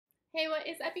Hey, what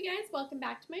is up, you guys? Welcome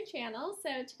back to my channel.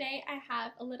 So today I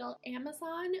have a little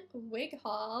Amazon wig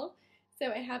haul.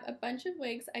 So I have a bunch of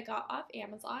wigs I got off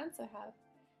Amazon. So I have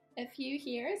a few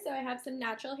here. So I have some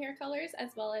natural hair colors as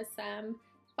well as some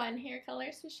fun hair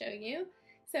colors to show you.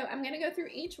 So I'm going to go through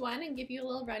each one and give you a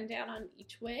little rundown on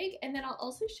each wig. And then I'll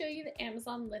also show you the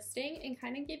Amazon listing and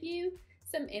kind of give you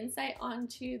some insight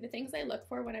onto the things I look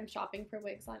for when I'm shopping for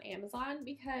wigs on Amazon,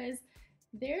 because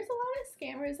there's a lot of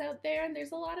scammers out there and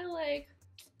there's a lot of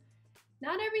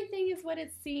not everything is what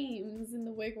it seems in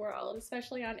the wig world,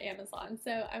 especially on Amazon.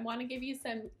 So I want to give you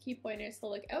some key pointers to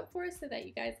look out for so that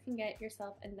you guys can get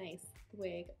yourself a nice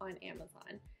wig on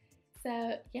Amazon.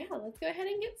 So yeah, let's go ahead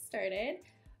and get started.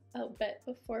 Oh, but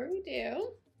before we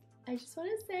do, I just want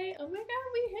to say, oh my god,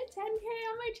 we hit 10K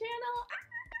on my channel.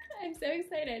 I'm so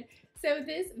excited. So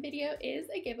this video is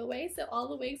a giveaway. So all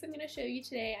the wigs I'm going to show you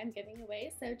today, I'm giving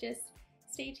away. So just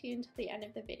stay tuned to the end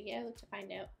of the video to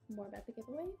find out more about the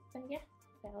giveaway. But yeah,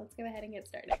 now let's go ahead and get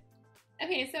started.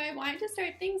 Okay, so I wanted to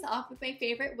start things off with my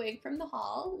favorite wig from the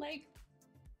haul. Like,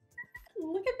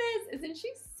 look at this. Isn't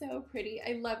she so pretty?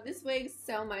 I love this wig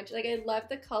so much. Like, I love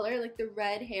the color, like the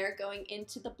red hair going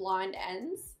into the blonde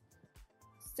ends.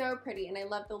 So pretty. And I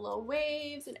love the little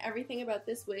waves and everything about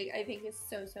this wig I think is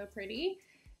so, so pretty.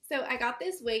 So I got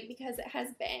this wig because it has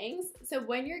bangs. So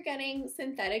when you're getting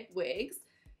synthetic wigs,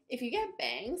 if you get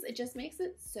bangs, it just makes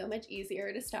it so much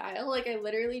easier to style. Like, I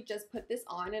literally just put this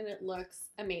on and it looks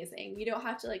amazing. You don't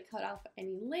have to like cut off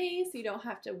any lace. You don't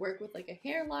have to work with like a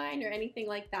hairline or anything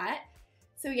like that.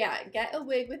 So yeah, get a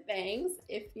wig with bangs.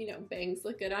 If you know bangs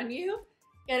look good on you,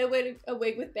 get a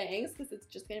wig with bangs, because it's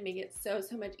just gonna make it so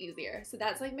much easier. So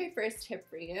that's like my first tip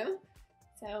for you.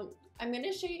 So I'm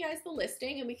gonna show you guys the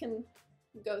listing and we can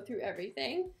go through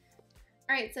everything.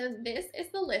 Alright, so this is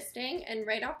the listing, and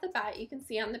right off the bat you can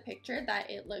see on the picture that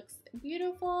it looks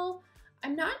beautiful.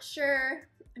 I'm not sure,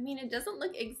 I mean, it doesn't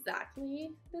look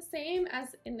exactly the same as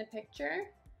in the picture,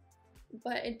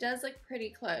 but it does look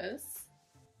pretty close.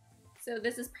 So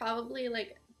this is probably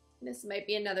like, this might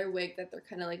be another wig that they're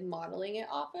kind of like modeling it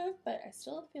off of, but I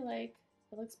still feel like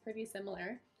it looks pretty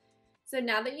similar. So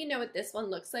now that you know what this one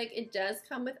looks like, it does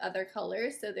come with other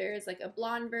colors. So there's like a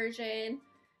blonde version,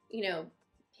 you know,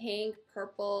 pink,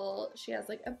 purple. She has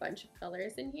like a bunch of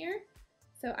colors in here.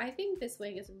 So I think this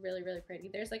wig is really, really pretty.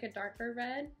 There's like a darker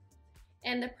red,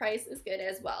 and the price is good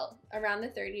as well. Around the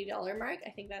 $30 mark.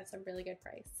 I think that's a really good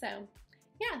price. So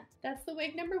yeah, that's the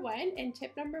wig number one, and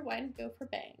tip number one, go for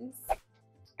bangs.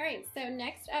 All right, so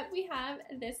next up we have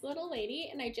this little lady,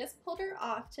 and I just pulled her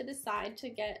off to the side to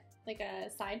get like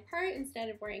a side part instead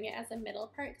of wearing it as a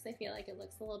middle part, because I feel like it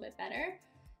looks a little bit better.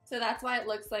 So that's why it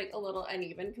looks like a little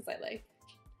uneven, because I like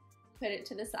put it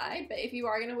to the side. But if you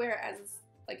are going to wear it as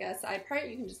like a side part,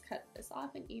 you can just cut this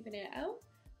off and even it out.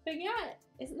 But yeah,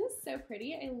 isn't this so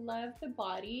pretty? I love the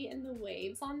body and the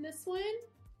waves on this one.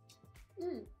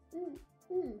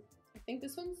 I think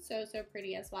this one's so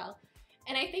pretty as well.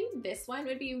 And I think this one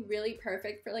would be really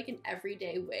perfect for like an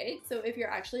everyday wig. So if you're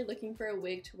actually looking for a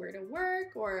wig to wear to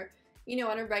work, or you know,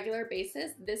 on a regular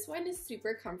basis, this one is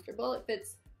super comfortable. It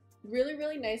fits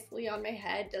really nicely on my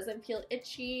head, doesn't feel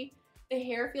itchy. The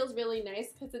hair feels really nice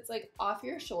because it's like off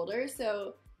your shoulders,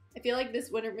 so I feel like this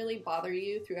wouldn't really bother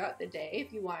you throughout the day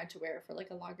if you wanted to wear it for like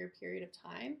a longer period of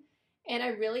time. And I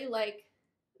really like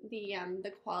the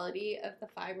quality of the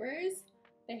fibers,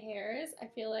 the hairs. I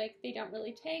feel like they don't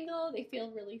really tangle, they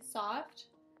feel really soft.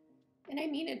 And I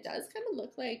mean, it does kind of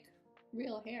look like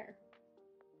real hair.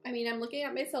 I mean, I'm looking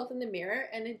at myself in the mirror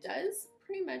and it does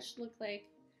pretty much look like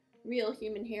real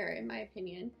human hair in my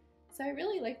opinion. So I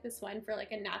really like this one for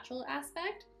like a natural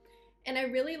aspect. And I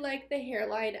really like the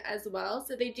hairline as well.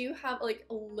 So they do have like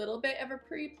a little bit of a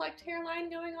pre-plucked hairline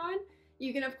going on.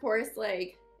 You can of course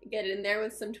like get in there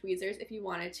with some tweezers if you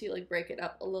wanted to like break it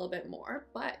up a little bit more.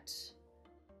 But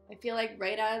I feel like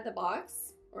right out of the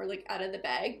box or like out of the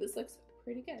bag, this looks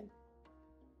pretty good.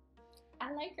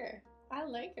 I like her. I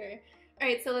like her. All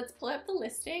right, so let's pull up the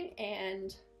listing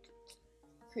and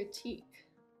critique.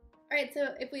 Alright, so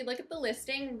if we look at the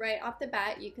listing, right off the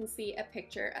bat, you can see a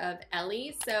picture of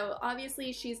Ellie. So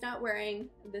obviously she's not wearing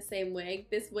the same wig.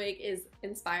 This wig is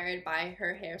inspired by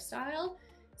her hairstyle.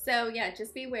 So yeah,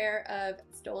 just beware of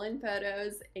stolen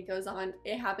photos. It goes on,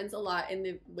 it happens a lot in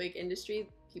the wig industry.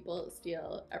 People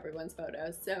steal everyone's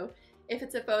photos. So if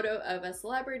it's a photo of a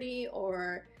celebrity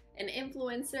or an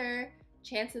influencer,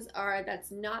 chances are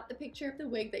that's not the picture of the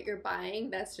wig that you're buying.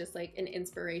 That's just like an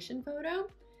inspiration photo.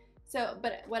 So,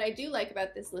 but what I do like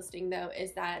about this listing though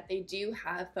is that they do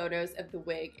have photos of the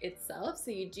wig itself,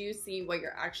 so you do see what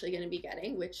you're actually going to be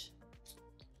getting, which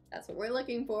that's what we're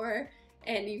looking for.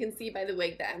 And you can see by the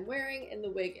wig that I'm wearing and the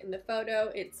wig in the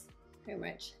photo, it's pretty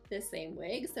much the same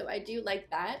wig. So I do like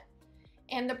that.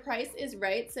 And the price is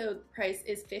right, so the price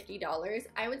is $50.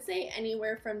 I would say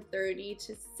anywhere from $30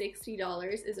 to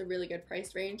 $60 is a really good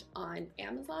price range on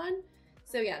Amazon.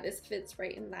 So yeah, this fits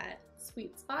right in that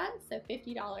sweet spot, so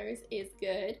 $50 is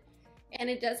good. And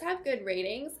it does have good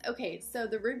ratings. Okay, so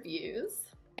the reviews.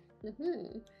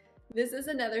 This is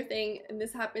another thing, and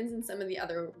this happens in some of the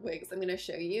other wigs I'm gonna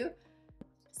show you.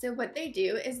 So what they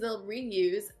do is they'll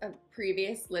reuse a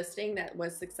previous listing that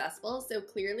was successful. So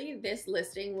clearly this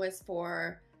listing was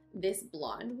for this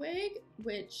blonde wig,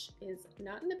 which is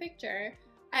not in the picture.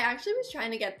 I actually was trying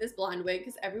to get this blonde wig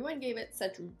because everyone gave it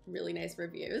such really nice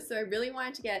reviews. So I really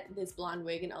wanted to get this blonde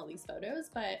wig in all these photos,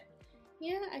 but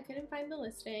yeah, I couldn't find the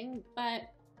listing. But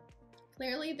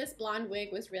clearly this blonde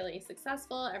wig was really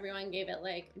successful. Everyone gave it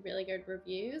like really good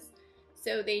reviews.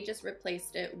 So they just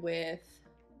replaced it with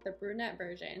the brunette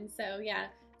version. So yeah,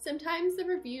 sometimes the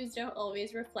reviews don't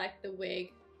always reflect the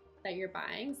wig that you're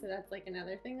buying, so that's like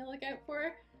another thing to look out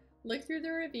for. Look through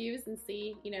the reviews and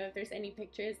see, you know, if there's any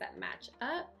pictures that match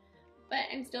up. But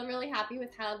I'm still really happy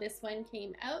with how this one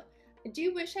came out. I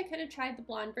do wish I could have tried the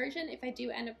blonde version. If I do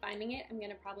end up finding it, I'm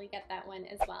gonna probably get that one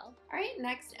as well. All right,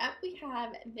 next up we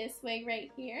have this wig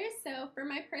right here. So for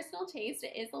my personal taste,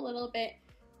 it is a little bit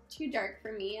too dark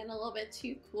for me and a little bit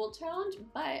too cool toned,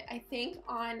 but I think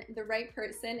on the right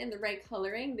person and the right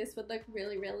coloring, this would look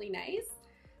really, really nice.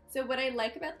 So what I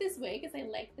like about this wig is I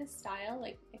like this style,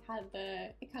 like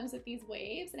it comes with these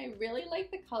waves, and I really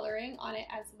like the coloring on it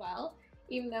as well.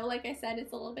 Even though, like I said,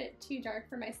 it's a little bit too dark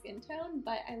for my skin tone,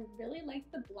 but I really like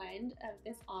the blend of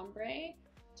this ombre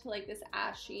to like this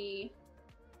ashy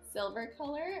silver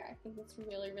color. I think it's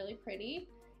really, really pretty.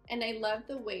 And I love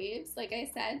the waves, like I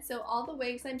said. So all the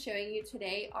wigs I'm showing you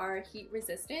today are heat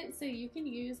resistant. So you can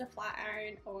use a flat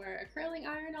iron or a curling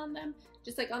iron on them,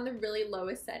 just like on the really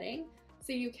lowest setting.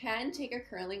 So you can take a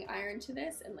curling iron to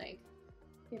this and like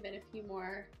give it a few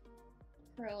more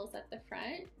curls at the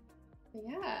front. But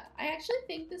yeah, I actually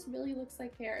think this really looks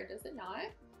like hair, does it not?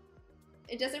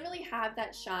 It doesn't really have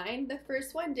that shine. The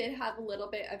first one did have a little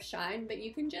bit of shine, but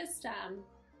you can just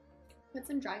put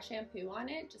some dry shampoo on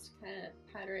it, just kind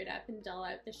of powder it up and dull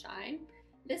out the shine.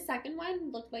 The second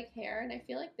one looked like hair, and I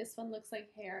feel like this one looks like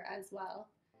hair as well.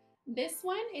 This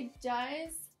one, it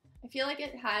does, I feel like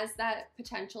it has that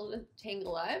potential to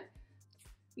tangle up.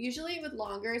 Usually with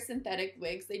longer synthetic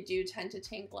wigs, they do tend to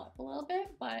tangle up a little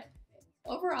bit, but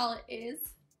overall it is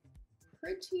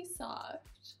pretty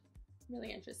soft.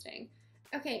 Really interesting.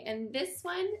 Okay, and this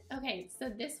one, okay, so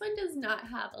this one does not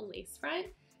have a lace front.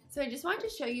 So I just wanted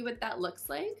to show you what that looks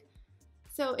like.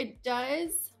 So it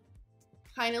does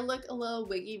kind of look a little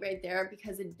wiggy right there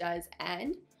because it does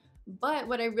end. But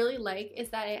what I really like is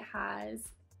that it has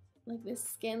like this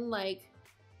skin-like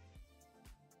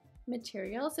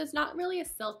material. So it's not really a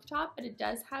silk top, but it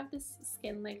does have this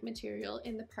skin-like material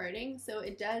in the parting. So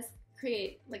it does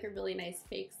create like a really nice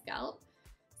fake scalp.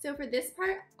 So for this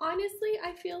part, honestly,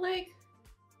 I feel like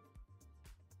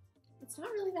it's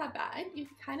not really that bad. You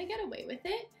can kind of get away with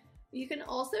it. You can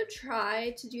also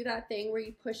try to do that thing where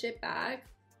you push it back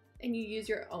and you use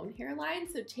your own hairline.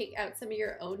 So take out some of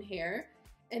your own hair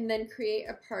and then create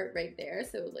a part right there.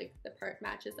 So like the part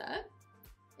matches up.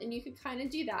 And you could kind of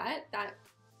do that. That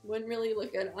wouldn't really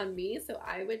look good on me. So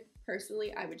I would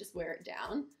personally, I would just wear it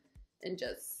down and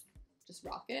just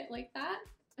rock it like that.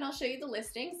 And I'll show you the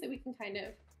listing so we can kind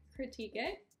of critique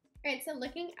it. All right, so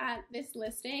looking at this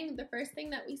listing, the first thing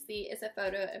that we see is a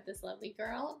photo of this lovely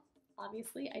girl.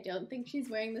 Obviously, I don't think she's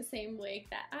wearing the same wig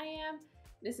that I am.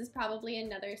 This is probably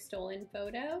another stolen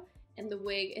photo, and the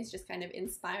wig is just kind of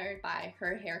inspired by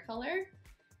her hair color.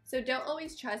 So don't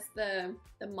always trust the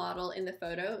model in the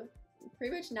photo.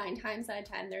 Pretty much 9 times out of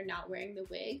 10, they're not wearing the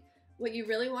wig. What you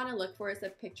really want to look for is a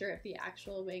picture of the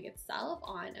actual wig itself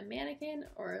on a mannequin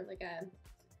or like a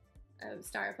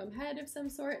styrofoam head of some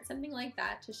sort, something like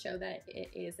that, to show that it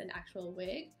is an actual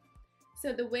wig.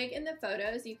 So the wig in the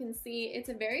photos, you can see it's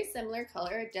a very similar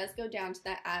color. It does go down to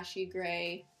that ashy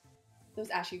gray, those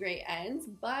ashy gray ends,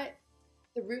 but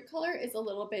the root color is a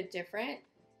little bit different.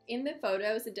 In the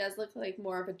photos, it does look like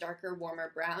more of a darker,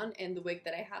 warmer brown, and the wig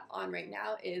that I have on right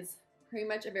now is pretty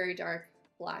much a very dark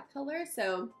black color.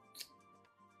 So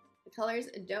the colors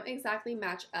don't exactly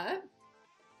match up.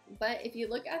 But if you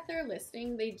look at their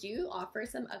listing, they do offer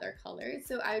some other colors.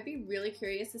 So I would be really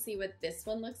curious to see what this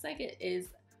one looks like. It is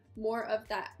more of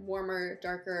that warmer,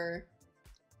 darker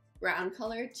brown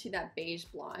color to that beige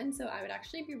blonde. So I would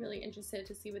actually be really interested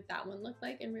to see what that one looked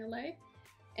like in real life.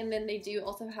 And then they do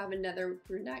also have another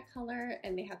brunette color,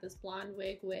 and they have this blonde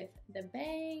wig with the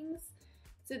bangs.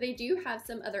 So they do have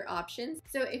some other options.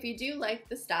 So if you do like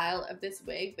the style of this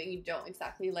wig, but you don't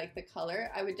exactly like the color,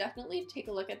 I would definitely take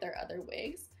a look at their other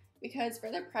wigs, because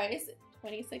for the price,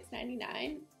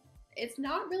 $26.99, it's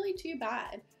not really too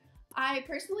bad. I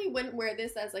personally wouldn't wear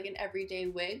this as like an everyday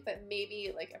wig, but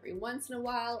maybe like every once in a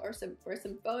while, or for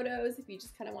some photos if you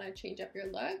just kind of want to change up your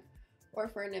look, or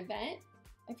for an event.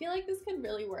 I feel like this could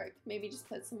really work. Maybe just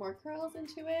put some more curls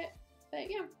into it. But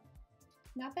yeah,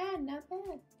 not bad, not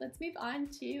bad. Let's move on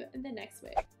to the next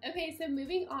wig. Okay, so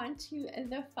moving on to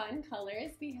the fun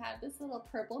colors, we have this little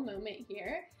purple moment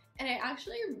here. And I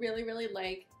actually really, really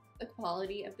like the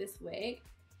quality of this wig.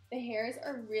 The hairs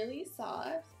are really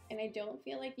soft, and I don't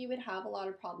feel like you would have a lot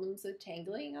of problems with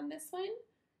tangling on this one.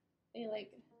 They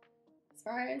like, as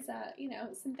far as, you know,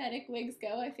 synthetic wigs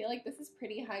go, I feel like this is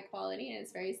pretty high quality and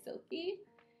it's very silky.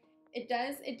 It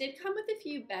did come with a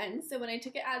few bends, so when I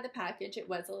took it out of the package, it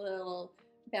was a little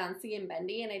bouncy and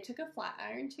bendy, and I took a flat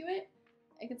iron to it.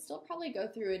 I could still probably go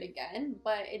through it again,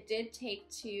 but it did take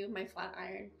to my flat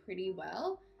iron pretty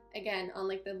well. Again, on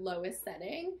like the lowest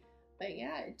setting, but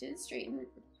yeah, it did straighten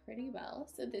pretty well.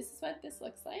 So this is what this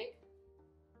looks like.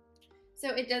 So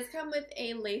it does come with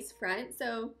a lace front,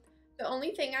 so the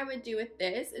only thing I would do with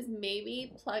this is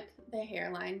maybe pluck the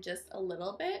hairline just a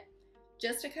little bit,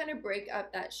 just to kind of break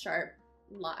up that sharp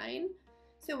line.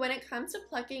 So when it comes to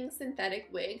plucking synthetic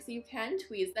wigs, you can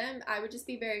tweeze them. I would just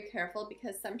be very careful,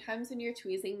 because sometimes when you're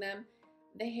tweezing them,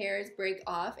 the hairs break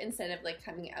off instead of like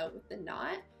coming out with the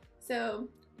knot. So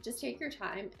just take your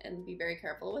time and be very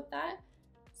careful with that,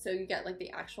 so you get like the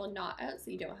actual knot out,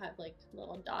 so you don't have like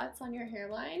little dots on your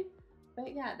hairline.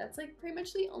 But yeah, that's like pretty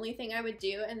much the only thing I would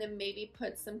do, and then maybe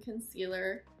put some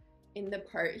concealer in the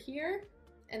part here,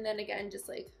 and then again just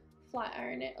like flat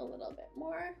iron it a little bit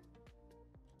more.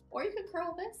 Or you could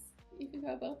curl this, you can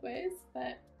go both ways,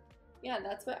 but yeah,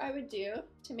 that's what I would do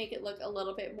to make it look a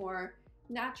little bit more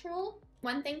natural.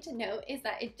 One thing to note is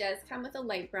that it does come with a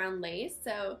light brown lace,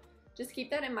 so just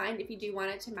keep that in mind if you do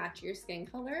want it to match your skin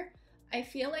color. I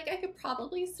feel like I could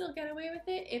probably still get away with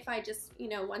it if I just, you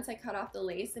know, once I cut off the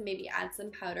lace and maybe add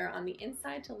some powder on the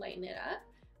inside to lighten it up.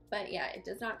 But yeah, it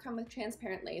does not come with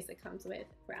transparent lace, it comes with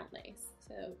brown lace.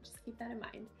 So just keep that in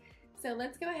mind. So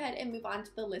let's go ahead and move on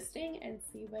to the listing and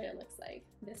see what it looks like.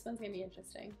 This one's gonna be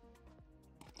interesting.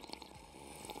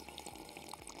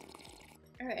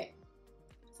 All right,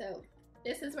 so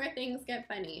this is where things get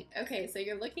funny. Okay, so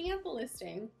you're looking at the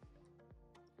listing,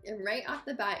 and right off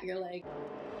the bat, you're like,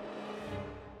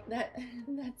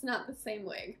 that's not the same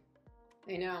wig.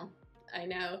 I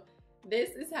know.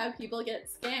 This is how people get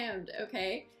scammed,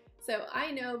 okay? So I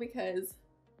know, because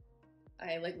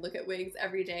I like look at wigs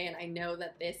every day, and I know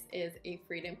that this is a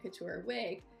Freedom Couture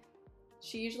wig.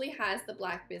 She usually has the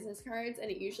black business cards, and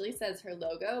it usually says her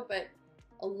logo, but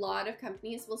a lot of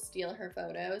companies will steal her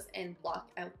photos and block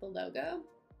out the logo.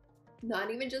 Not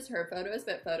even just her photos,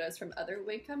 but photos from other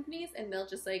wig companies, and they'll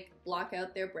just like block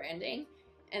out their branding.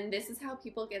 And this is how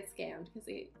people get scammed, because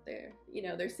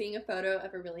they're seeing a photo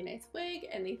of a really nice wig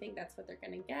and they think that's what they're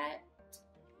gonna get.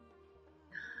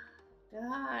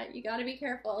 You gotta be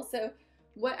careful. So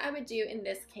what I would do in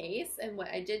this case, and what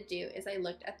I did do, is I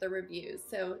looked at the reviews.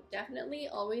 So definitely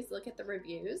always look at the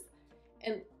reviews,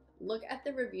 and look at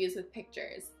the reviews with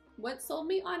pictures. What sold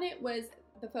me on it was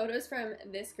the photos from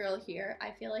this girl here.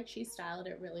 I feel like she styled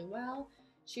it really well.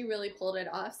 She really pulled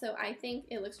it off, so I think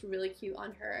it looks really cute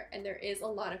on her, and there is a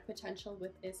lot of potential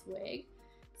with this wig.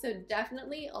 So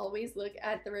definitely always look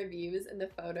at the reviews and the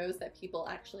photos that people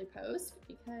actually post,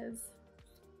 because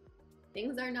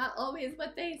things are not always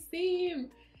what they seem.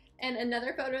 And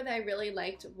another photo that I really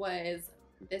liked was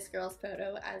this girl's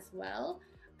photo as well.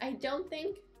 I don't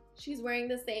think she's wearing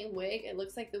the same wig. It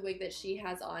looks like the wig that she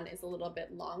has on is a little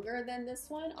bit longer than this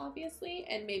one, obviously,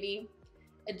 and maybe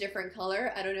a different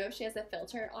color. I don't know if she has a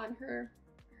filter on her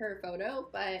photo,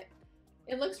 but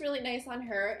it looks really nice on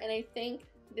her, and I think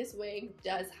this wig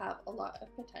does have a lot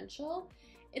of potential.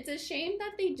 It's a shame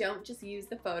that they don't just use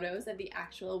the photos of the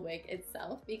actual wig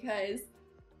itself, because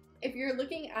if you're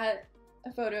looking at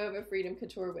a photo of a Freedom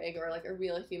Couture wig or like a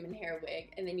real human hair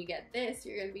wig, and then you get this,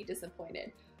 you're gonna be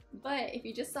disappointed. But if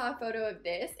you just saw a photo of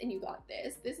this and you got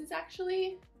this is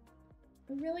actually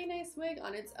a really nice wig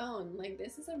on its own. Like,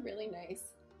 this is a really nice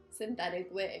synthetic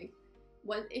wig.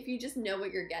 If you just know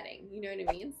what you're getting, you know what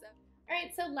I mean? So, all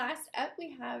right, so last up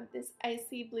we have this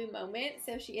icy blue moment.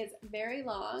 So she is very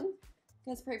long,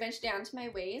 goes pretty much down to my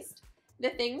waist.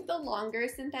 The thing with the longer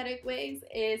synthetic wigs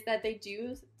is that they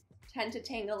do tend to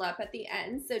tangle up at the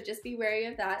end, so just be wary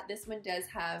of that. This one does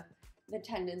have the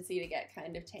tendency to get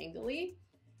kind of tangly,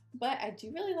 but I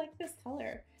do really like this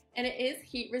color. And it is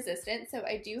heat resistant, so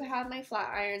I do have my flat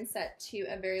iron set to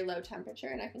a very low temperature,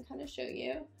 and I can kind of show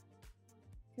you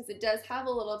because it does have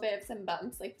a little bit of some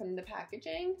bumps like from the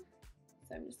packaging.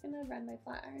 So I'm just gonna run my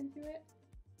flat iron through it.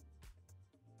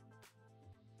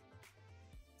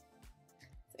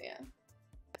 So yeah.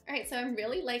 All right, so I'm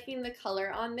really liking the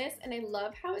color on this, and I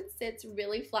love how it sits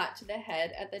really flat to the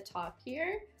head at the top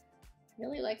here. I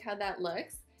really like how that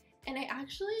looks. And I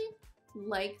actually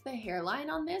like the hairline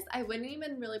on this. I wouldn't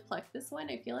even really pluck this one.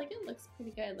 I feel like it looks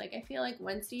pretty good. Like I feel like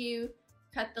once you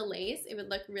cut the lace, it would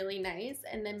look really nice,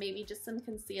 and then maybe just some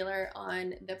concealer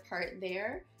on the part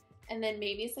there, and then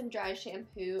maybe some dry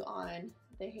shampoo on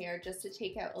the hair just to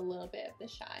take out a little bit of the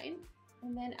shine.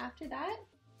 And then after that,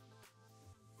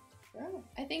 girl,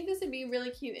 I think this would be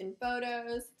really cute in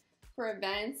photos, for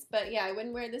events, but yeah, I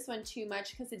wouldn't wear this one too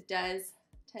much because it does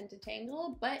tend to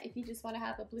tangle, but if you just want to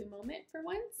have a blue moment for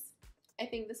once, I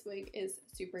think this wig is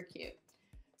super cute.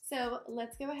 So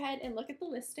let's go ahead and look at the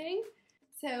listing.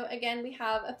 So again, we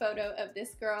have a photo of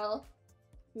this girl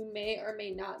who may or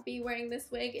may not be wearing this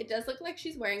wig. It does look like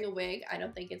she's wearing a wig. I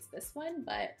don't think it's this one,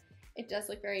 but it does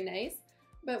look very nice.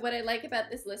 But what I like about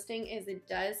this listing is it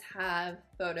does have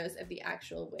photos of the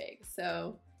actual wig.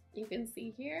 So you can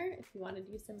see here, if you want to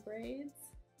do some braids,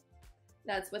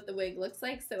 that's what the wig looks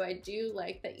like. So I do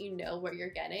like that you know what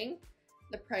you're getting.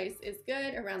 The price is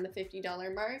good, around the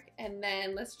 $50 mark. And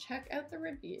then let's check out the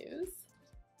reviews.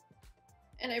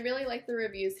 And I really like the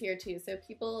reviews here too. So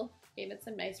people gave it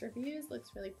some nice reviews.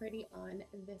 Looks really pretty on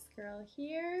this girl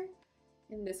here.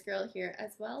 And this girl here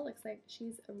as well. Looks like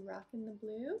she's rocking the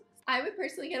blue. I would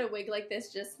personally get a wig like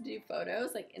this just to do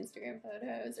photos, like Instagram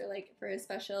photos, or like for a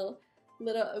special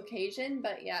little occasion.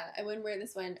 But yeah, I wouldn't wear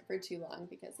this one for too long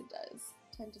because it does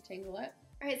tend to tangle up.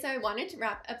 Alright, so I wanted to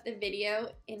wrap up the video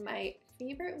in my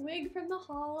favorite wig from the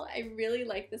haul. I really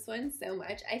like this one so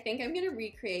much. I think I'm going to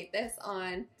recreate this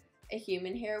on a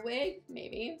human hair wig,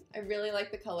 maybe. I really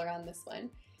like the color on this one.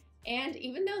 And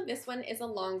even though this one is a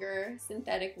longer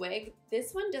synthetic wig,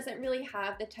 this one doesn't really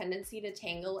have the tendency to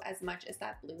tangle as much as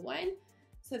that blue one.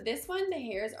 So this one, the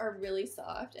hairs are really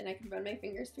soft and I can run my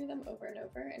fingers through them over and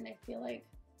over, and I feel like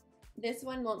this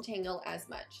one won't tangle as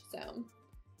much. So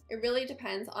it really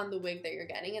depends on the wig that you're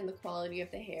getting and the quality of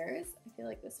the hairs. I feel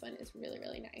like this one is really,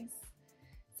 really nice.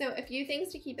 So a few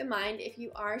things to keep in mind if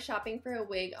you are shopping for a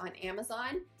wig on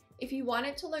Amazon. If you want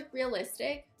it to look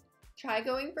realistic, try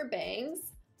going for bangs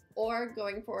or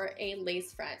going for a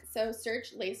lace front. So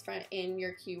search lace front in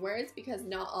your keywords because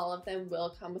not all of them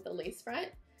will come with a lace front.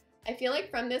 I feel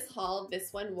like from this haul,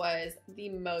 this one was the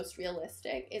most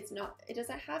realistic. It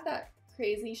doesn't have that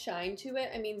crazy shine to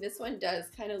it. I mean, this one does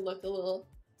kind of look a little,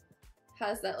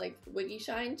 has that like wiggy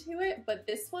shine to it, but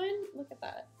this one, look at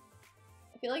that.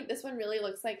 I feel like this one really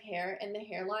looks like hair, and the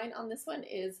hairline on this one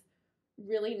is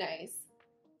really nice.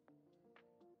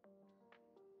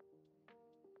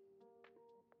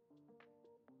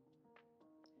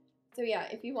 So yeah,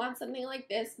 if you want something like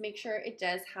this, make sure it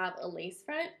does have a lace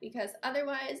front, because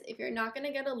otherwise, if you're not going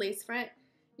to get a lace front,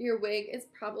 your wig is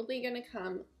probably going to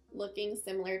come looking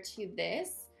similar to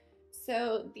this.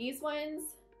 So these ones,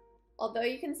 although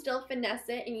you can still finesse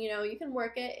it and you can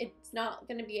work it, it's not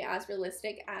going to be as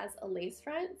realistic as a lace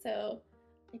front. So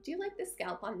I do like the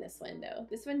scalp on this one though.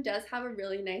 This one does have a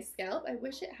really nice scalp. I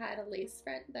wish it had a lace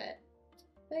front, but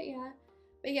yeah.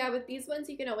 But yeah, with these ones,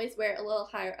 you can always wear it a little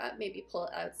higher up, maybe pull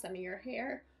out some of your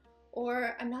hair.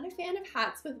 Or I'm not a fan of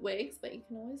hats with wigs, but you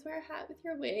can always wear a hat with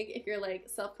your wig if you're like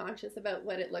self-conscious about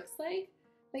what it looks like.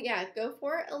 But yeah, go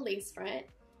for a lace front,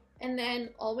 and then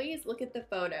always look at the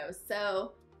photos.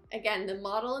 So again, the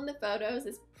model in the photos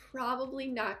is probably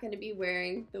not going to be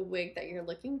wearing the wig that you're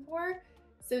looking for.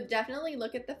 So definitely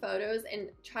look at the photos and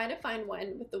try to find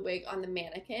one with the wig on the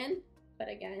mannequin. But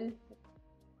again,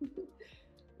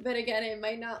 it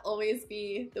might not always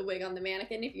be the wig on the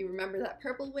mannequin if you remember that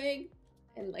purple wig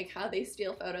and like how they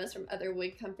steal photos from other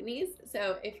wig companies.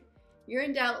 So if you're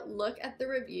in doubt, look at the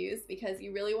reviews, because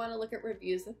you really want to look at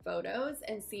reviews with photos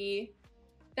and see,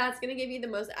 that's going to give you the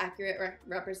most accurate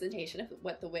representation of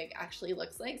what the wig actually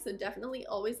looks like. So definitely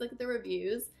always look at the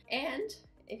reviews. And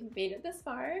if you've made it this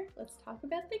far, let's talk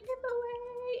about the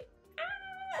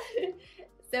giveaway.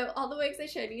 So all the wigs I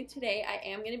showed you today, I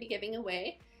am going to be giving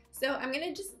away. So I'm going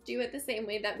to just do it the same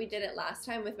way that we did it last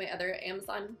time with my other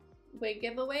Amazon wig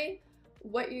giveaway.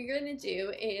 What you're going to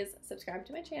do is subscribe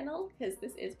to my channel, because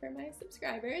this is for my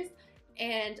subscribers,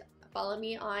 and follow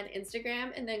me on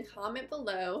Instagram, and then comment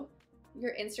below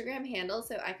your Instagram handle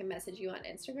so I can message you on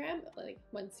Instagram like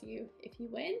if you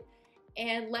win,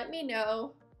 and let me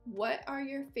know what are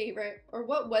your favorite, or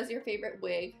what was your favorite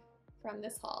wig from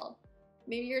this haul.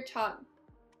 Maybe your top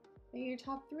maybe your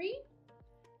top 3.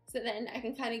 So then I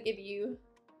can kind of give you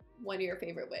one of your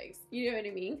favorite wigs. You know what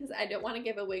I mean? Because I don't want to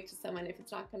give a wig to someone if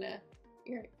it's not gonna,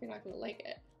 you're not gonna like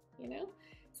it, you know?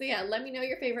 So yeah, let me know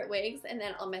your favorite wigs and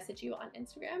then I'll message you on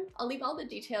Instagram. I'll leave all the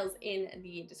details in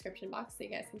the description box so you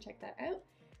guys can check that out.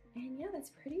 And yeah, that's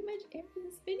pretty much it for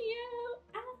this video.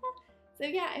 So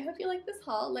yeah, I hope you like this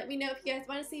haul. Let me know if you guys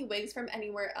want to see wigs from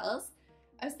anywhere else.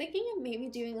 I was thinking of maybe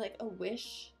doing like a wig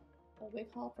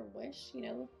haul from Wish, you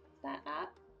know, that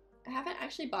app. I haven't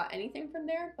actually bought anything from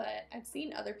there, but I've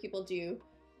seen other people do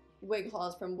wig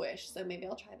hauls from Wish, so maybe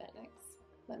I'll try that next.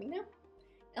 Let me know.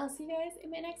 I'll see you guys in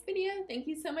my next video. Thank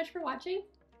you so much for watching.